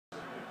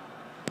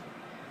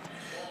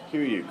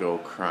Here you go,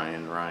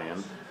 crying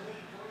Ryan.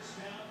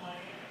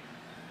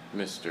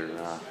 Mr.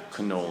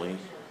 Cannoli.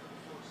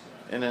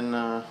 And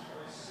then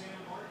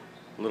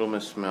Little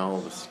Miss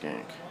Mel the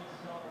Skank.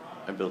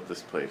 I built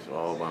this place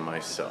all by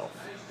myself.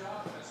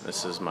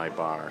 This is my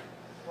bar.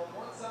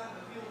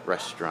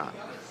 Restaurant.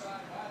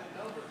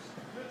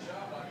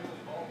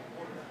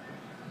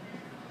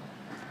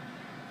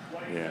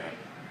 Yeah.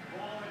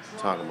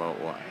 Talk about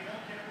what?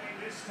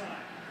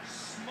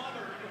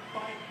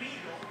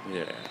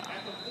 Yeah.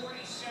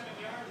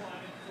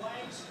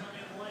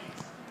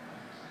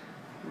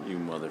 You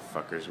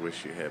motherfuckers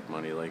wish you had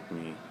money like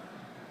me.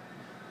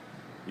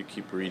 You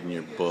keep reading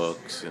your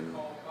books and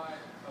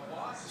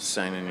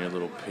signing your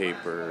little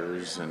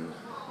papers and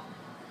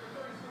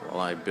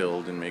while I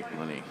build and make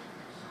money.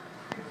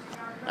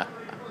 It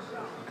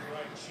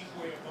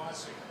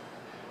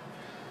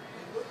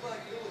looked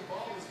like the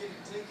ball was getting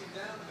taken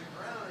down to the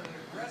ground in an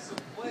aggressive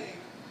play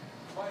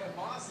by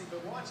Abasi,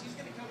 but watch, he's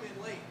going to come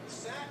in late. The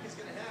sack is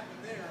going to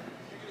happen there.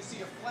 You're going to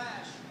see a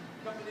flash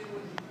coming in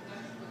with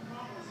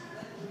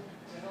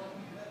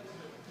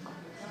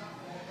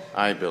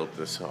I built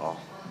this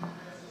hall.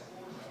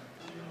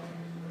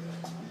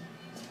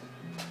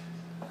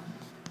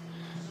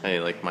 Hey,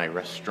 like my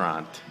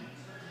restaurant.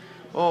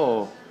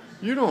 Oh,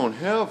 you don't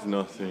have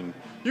nothing.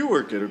 You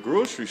work at a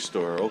grocery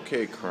store.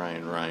 Okay,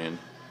 crying Ryan.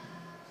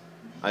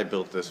 I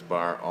built this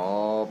bar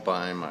all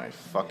by my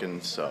fucking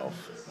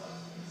self.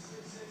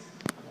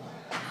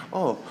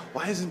 Oh,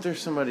 why isn't there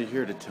somebody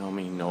here to tell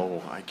me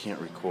no, I can't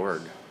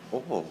record?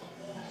 Oh,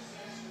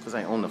 because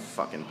I own the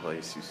fucking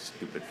place, you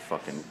stupid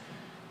fucking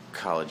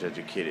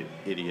college-educated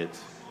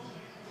idiots.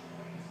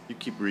 You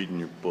keep reading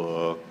your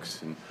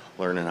books and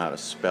learning how to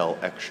spell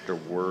extra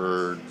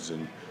words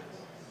and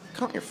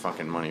count your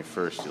fucking money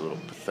first, you little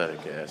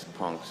pathetic ass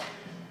punks.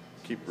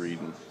 Keep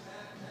reading.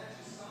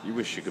 You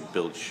wish you could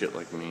build shit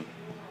like me.